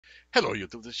Hello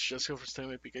YouTube, this is Jessica from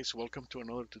STEM APKs. Welcome to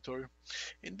another tutorial.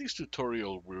 In this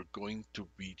tutorial, we're going to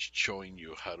be showing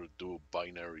you how to do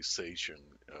binarization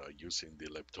using the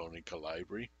Leptonica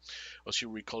library. As you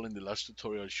recall, in the last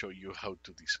tutorial, I showed you how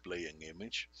to display an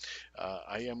image.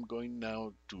 I am going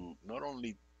now to not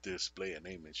only display an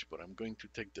image, but I'm going to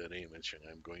take that image and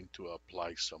I'm going to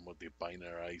apply some of the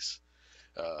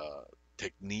uh,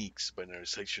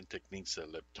 binarization techniques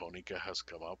that Leptonica has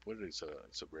come up with. It's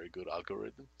a very good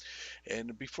algorithm.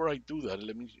 And before I do that,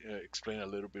 let me explain a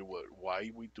little bit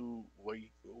why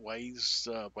is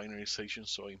binarization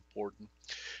so important.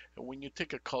 And when you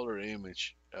take a color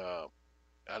image, a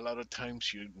lot of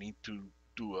times you need to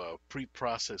do a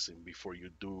pre-processing before you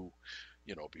do,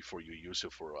 before you use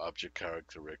it for object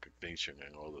character recognition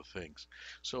and other things.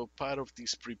 So part of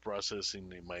this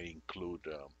pre-processing it might include,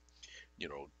 you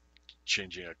know,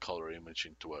 changing a color image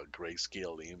into a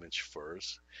grayscale image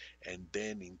first and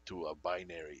then into a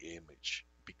binary image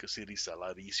because it is a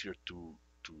lot easier to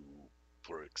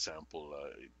for example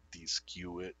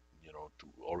deskew it, to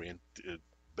orient it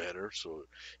better so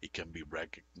it can be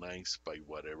recognized by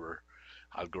whatever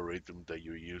algorithm that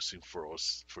you're using for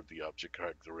the object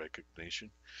character recognition.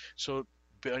 So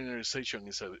binarization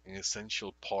is an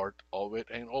essential part of it,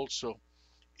 and also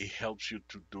it helps you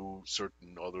to do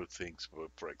certain other things,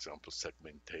 for example,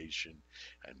 segmentation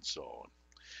and so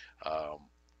on.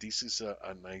 This is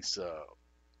a nice,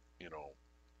 you know,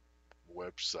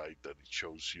 website that it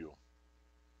shows you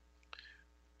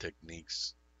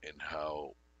techniques and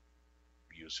how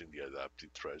using the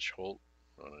adaptive threshold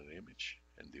on an image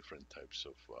and different types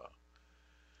of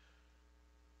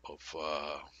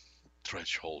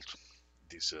threshold.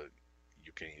 This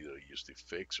you can either use the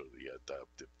fixed or the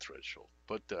adaptive threshold,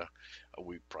 but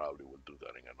we probably will do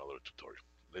that in another tutorial.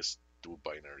 Let's do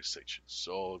binarization.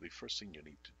 So the first thing you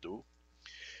need to do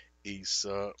is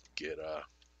get a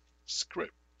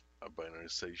script, a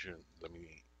binarization. Let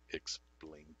me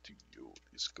explain to you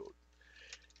this code.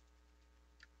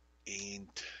 And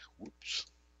whoops,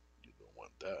 you don't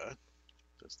want that.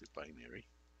 That's the binary.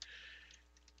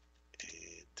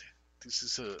 And this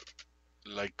is a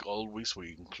like always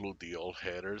we include the all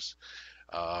headers.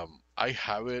 I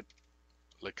have it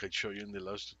like I showed you in the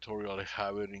last tutorial. I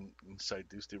have it inside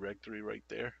this directory right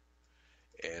there,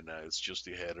 and it's just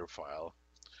the header file.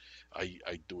 I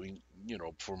doing,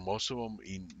 for most of them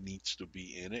it needs to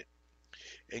be in it.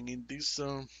 And in this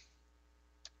let me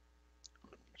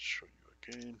show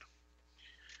you again.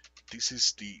 This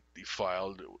is the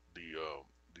file,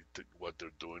 what they're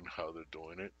doing, how they're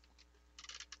doing it.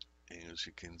 And as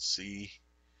you can see,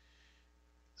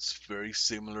 it's very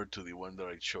similar to the one that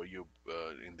I showed you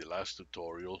in the last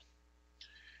tutorial.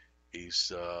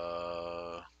 Is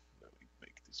let me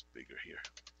make this bigger here.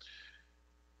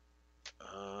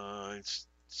 It's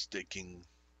taking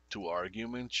two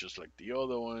arguments just like the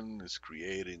other one. It's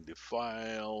creating the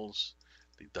files,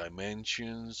 the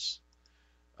dimensions.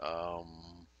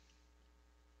 Um,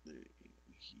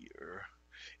 Here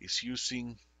it's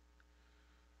using,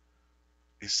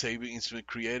 it's saving, it's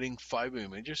creating 5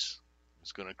 images.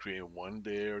 It's gonna create one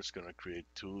there. It's gonna create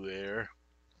two there,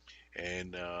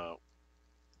 and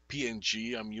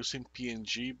PNG. I'm using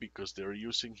PNG because they're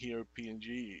using here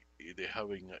PNG. They're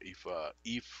having if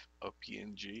a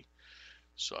PNG.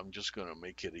 So I'm just gonna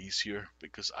make it easier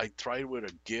because I tried with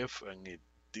a GIF and it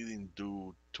didn't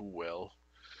do too well.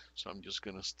 So I'm just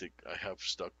gonna I have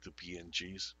stuck to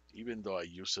PNGs, even though I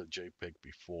used a JPEG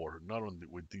before, not only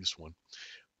with this one,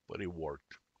 but it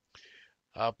worked.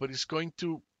 But it's going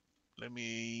to, let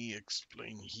me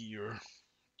explain here.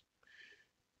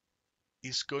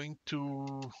 It's going to,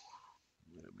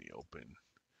 let me open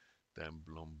Dan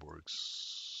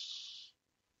Blomberg's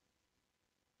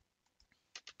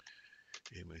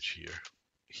image here.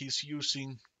 He's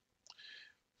using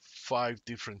 5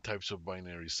 different types of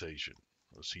binarization,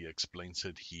 as he explains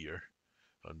it here.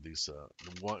 On this,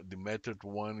 the method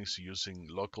one is using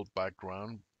local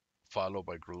background followed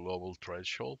by global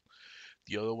threshold.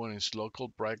 The other one is local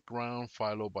background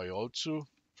followed by OTSU.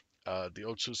 The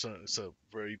OTSU is a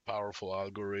very powerful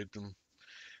algorithm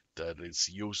that is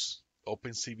used.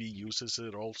 OpenCV uses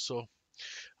it also.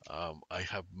 I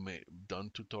have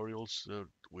done tutorials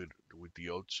with the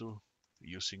OTSU,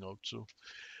 using OTSU.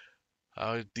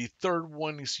 The third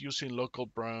one is using local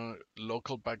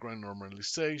background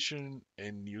normalization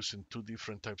and using 2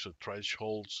 different types of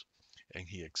thresholds, and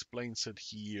he explains it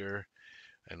here,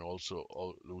 and also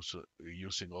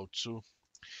using OTSU.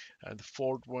 And the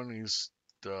fourth one is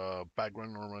the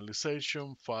background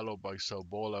normalization followed by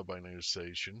Salbola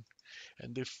binarization,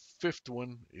 and the fifth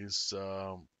one is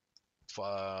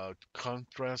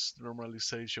contrast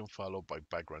normalization followed by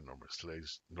background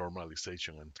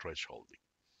normalization and thresholding.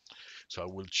 So I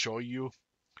will show you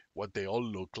what they all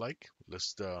look like.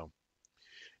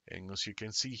 And as you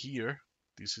can see here,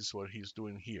 this is what he's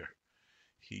doing here.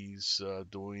 He's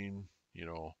doing,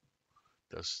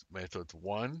 that's method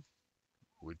 1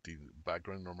 with the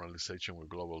background normalization with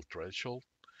global threshold.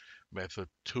 Method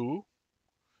 2,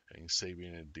 and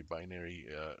saving the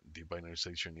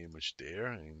binarization image there,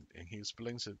 and he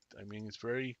explains it. I mean, it's a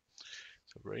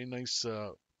very nice,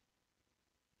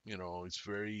 it's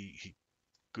very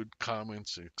good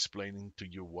comments explaining to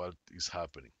you what is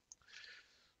happening.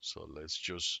 So let's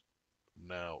just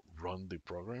now run the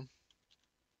program.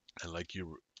 And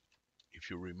if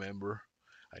you remember,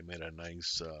 I made a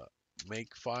nice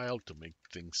make file to make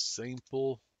things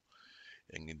simple.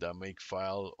 And in that make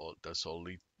file, that's all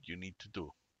you need to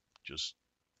do. Just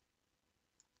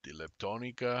the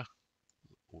Leptonica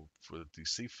for the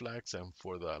C flags and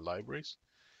for the libraries.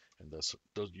 And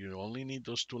you only need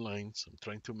those 2 lines. I'm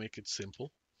trying to make it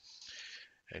simple.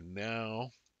 And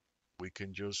now we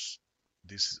can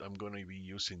I'm going to be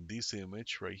using this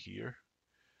image right here.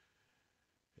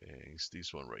 And it's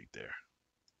this one right there.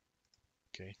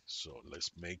 Okay, so let's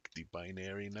make the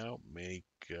binary now. Make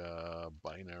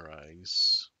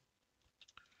binarize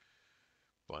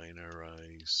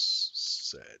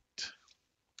set.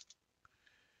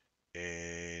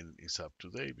 And it's up to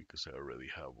date because I already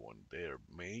have one there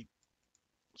made.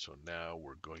 So now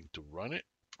we're going to run it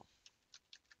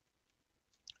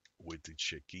with the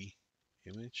checky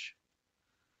image.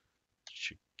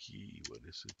 Checky, what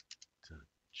is it?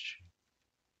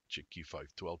 Checky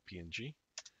 512 PNG.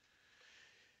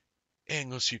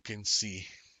 And as you can see,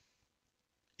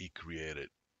 it created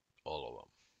all of them.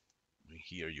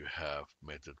 Here you have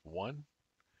method 1,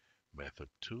 method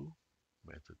 2,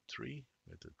 method 3,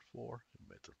 method 4, and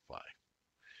method 5.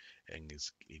 And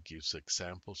it gives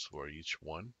examples for each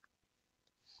one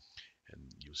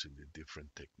and using the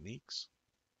different techniques.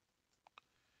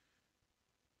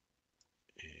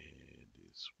 And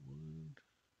this one,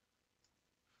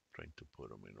 trying to put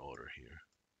them in order here.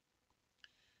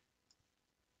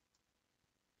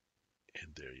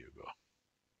 And there you go.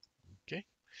 Okay.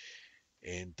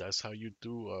 And that's how you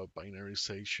do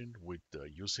binarization with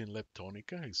using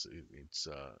Leptonica. It's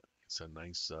a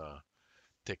nice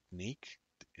technique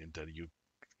and that you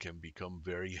can become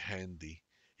very handy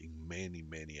in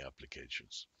many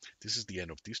applications. This is the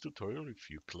end of this tutorial. If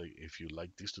you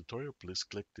like this tutorial, please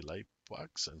click the like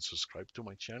box and subscribe to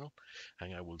my channel,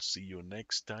 and I will see you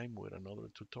next time with another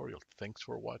tutorial. Thanks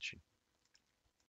for watching.